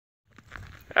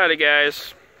Howdy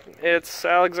guys, it's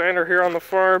Alexander here on the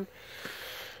farm.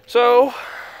 So,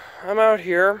 I'm out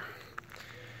here.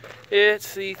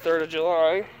 It's the 3rd of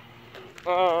July.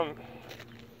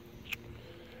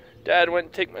 Dad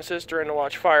went to take my sister in to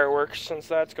watch fireworks since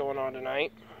that's going on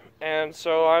tonight. And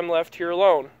so I'm left here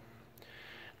alone.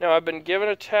 Now I've been given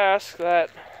a task that,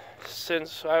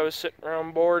 since I was sitting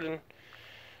around bored and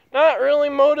not really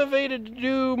motivated to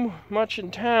do much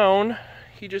in town,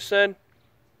 he just said,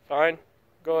 fine,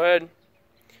 go ahead.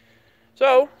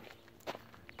 So,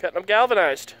 cutting up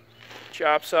galvanized,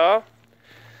 chop saw,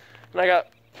 and I got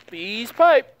these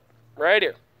pipe right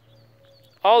here.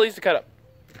 All these to cut up.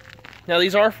 Now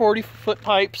these are 40-foot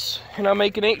pipes, and I'm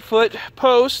making 8-foot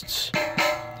posts.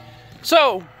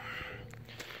 So,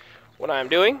 what I'm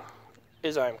doing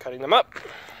is I'm cutting them up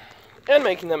and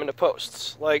making them into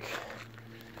posts. Like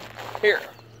here.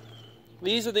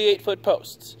 These are the 8-foot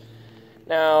posts.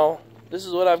 Now, this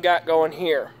is what I've got going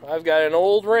here. I've got an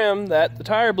old rim that the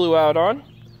tire blew out on,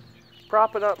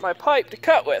 propping up my pipe to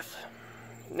cut with.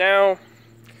 Now,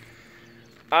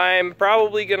 I'm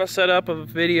probably going to set up a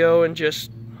video and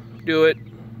just do it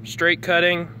straight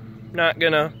cutting. Not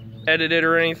going to edit it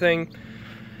or anything.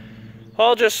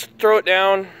 I'll just throw it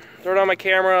down, throw it on my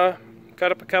camera,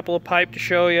 cut up a couple of pipe to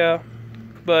show you.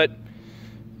 But,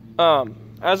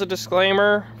 as a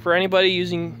disclaimer, for anybody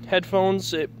using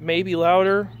headphones, it may be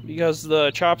louder because the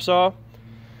chop saw.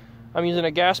 I'm using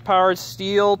a gas-powered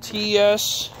Stihl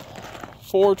TS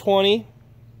 420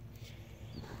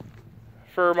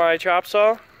 for my chop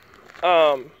saw.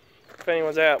 If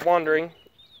anyone's wondering,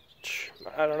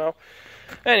 I don't know.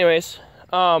 Anyways,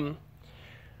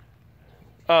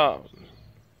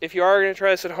 if you are going to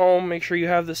try this at home, make sure you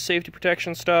have the safety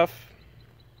protection stuff.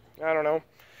 I don't know.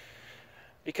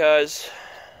 Because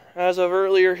as of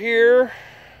earlier here,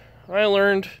 I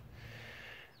learned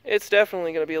it's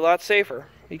definitely going to be a lot safer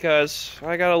because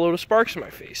I got a load of sparks in my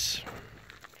face.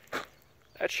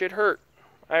 That shit hurt.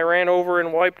 I ran over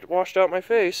and washed out my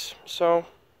face, so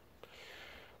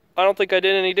I don't think I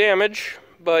did any damage,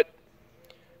 but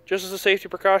just as a safety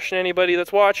precaution, anybody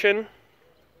that's watching,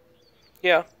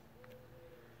 yeah,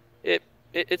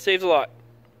 it saves a lot.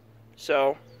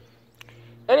 So,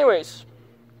 anyways,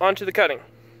 on to the cutting.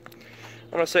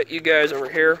 I'm going to set you guys over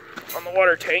here on the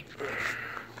water tank.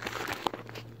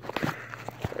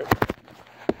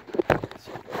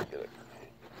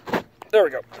 There we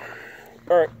go.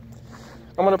 Alright.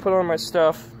 I'm going to put on my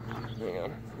stuff. Hang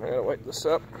on. I got to wipe this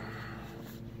up.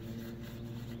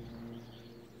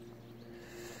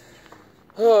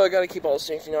 Oh, I got to keep all the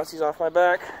safety Nazis off my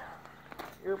back.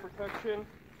 Ear protection.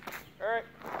 Alright.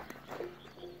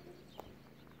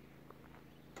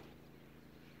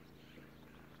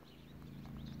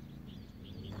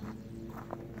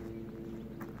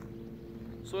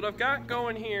 So what I've got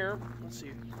going here, let's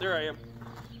see, there I am.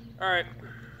 Alright,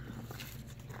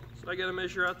 so I gotta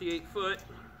measure out the 8-foot.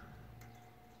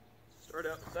 Start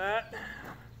out with that.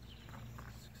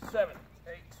 7,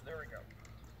 8, there we go.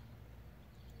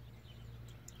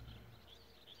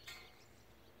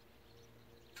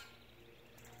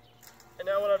 And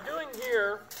now what I'm doing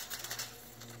here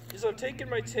is I'm taking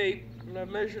my tape and I've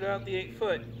measured out the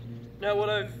 8-foot. Now what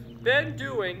I've been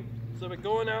doing is I've been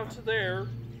going out to there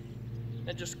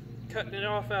and just cutting it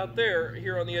off out there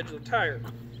here on the edge of the tire.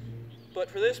 But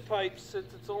for this pipe,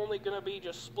 since it's only going to be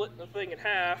just splitting the thing in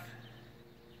half,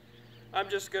 I'm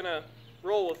just going to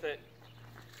roll with it.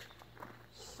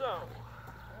 So,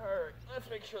 alright, let's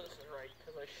make sure this is right,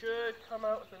 because I should come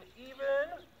out with an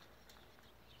even,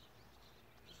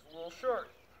 just a little short.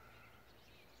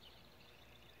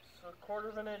 So, 1/4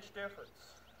 of an inch difference.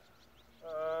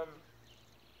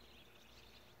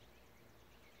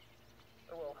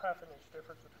 Well, 1/2 an inch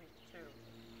difference between the two.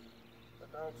 But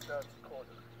now it's got 1/4.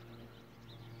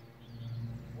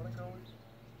 Want to go with?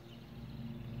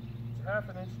 It's 1/2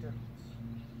 an inch difference.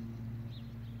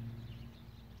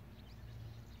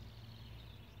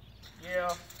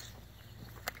 Yeah.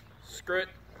 Screw it.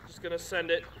 Just gonna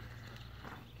send it.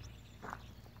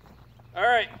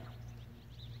 Alright.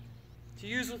 To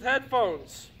use with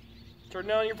headphones, turn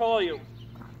down your volume.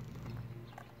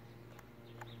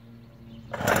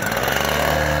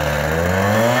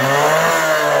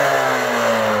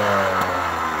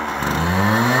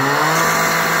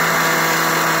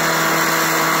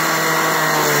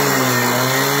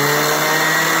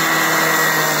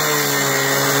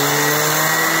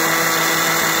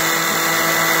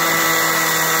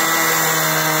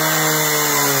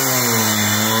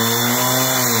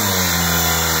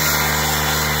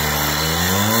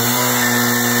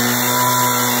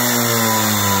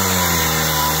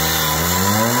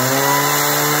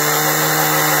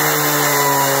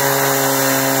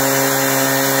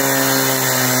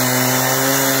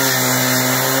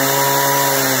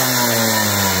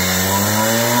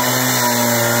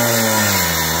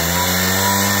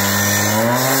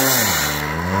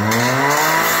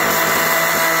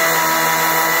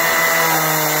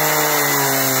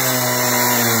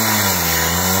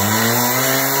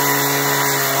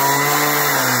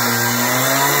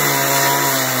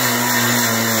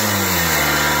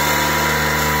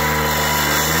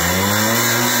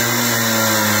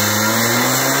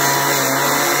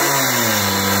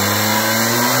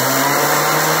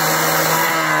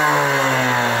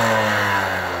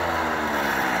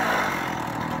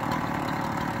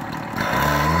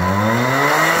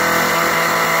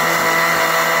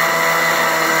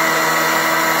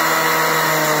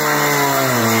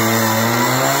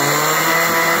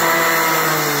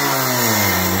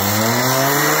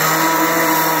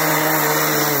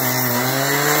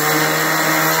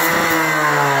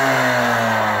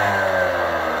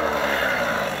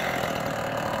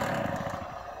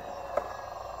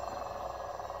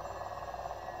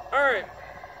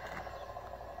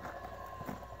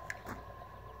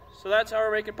 So that's how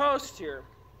we're making posts here.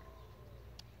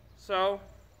 So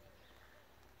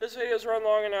this video's run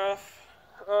long enough.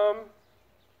 I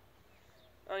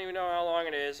don't even know how long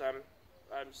it is. I'm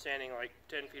standing like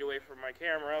 10 feet away from my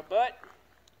camera, but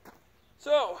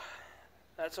so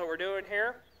that's what we're doing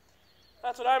here.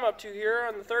 That's what I'm up to here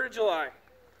on the 3rd of July.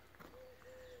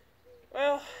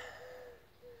 Well,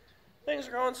 things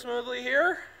are going smoothly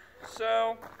here,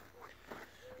 so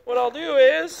what I'll do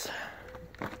is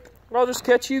I'll just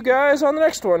catch you guys on the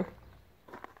next one.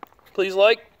 Please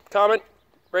like, comment,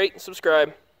 rate, and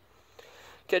subscribe.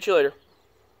 Catch you later.